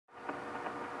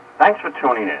Thanks for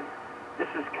tuning in. This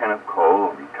is Kenneth Cole,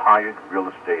 a retired real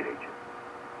estate agent.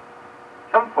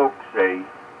 Some folks say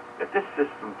that this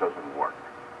system doesn't work,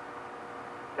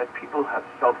 that people have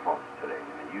cell phones today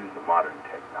and they use the modern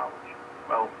technology.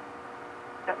 Well,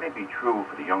 that may be true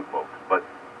for the young folks, but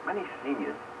many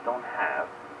seniors don't have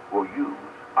or use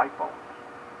iPhones.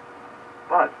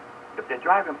 But if they're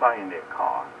driving by in their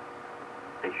car,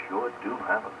 they sure do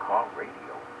have a car radio.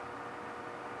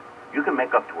 You can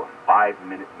make up to a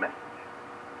 5-minute message,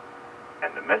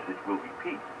 and the message will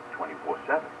repeat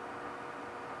 24/7.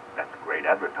 That's great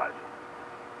advertising.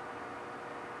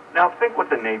 Now think what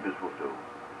the neighbors will do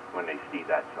when they see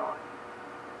that sign.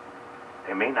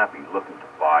 They may not be looking to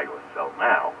buy or sell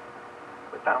now,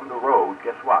 but down the road,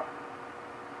 guess what?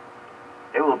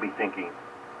 They will be thinking,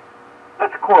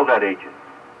 let's call that agent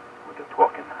with the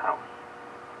talking house.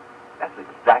 That's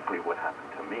exactly what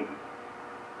happened to me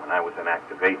when I was an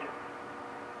active agent.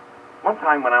 One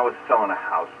time when I was selling a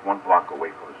house 1 block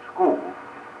away from the school,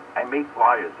 I made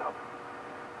flyers up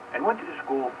and went to the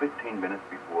school 15 minutes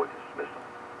before dismissal.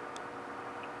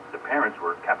 The parents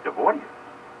were a captive audience.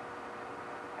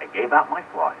 I gave out my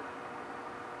flyers,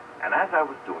 and as I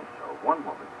was doing so, one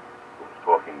woman who was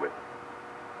talking with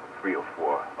 3 or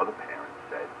 4 other parents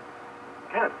said,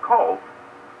 "Kenneth Cole,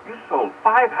 you sold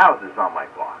 5 houses on my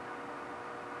block."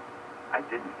 I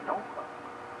didn't know her,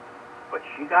 but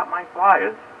she got my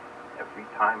flyers every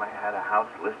time I had a house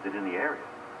listed in the area.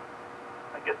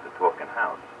 I guess the talking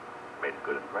house made a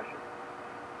good impression.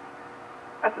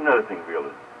 That's another thing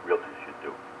realtors should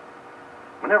do.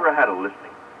 Whenever I had a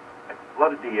listing, I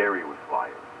flooded the area with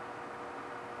flyers.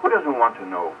 Who doesn't want to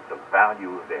know the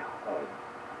value of their home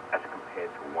as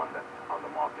compared to one that's on the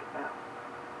market now?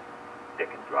 They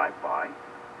can drive by,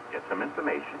 get some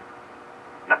information,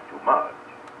 not too much.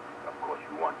 Of course,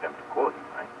 you want them to call you,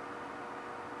 right?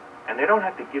 And they don't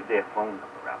have to give their phone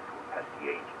number out to a pesky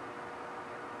agent.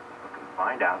 You can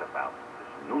find out about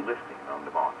this new listing on the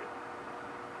market.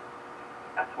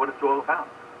 That's what it's all about.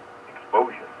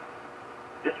 Exposure.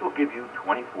 This will give you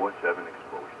 24/7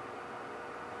 exposure.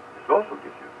 This also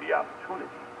gives you the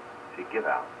opportunity to give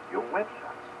out your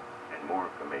website and more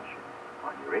information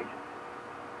on your agency.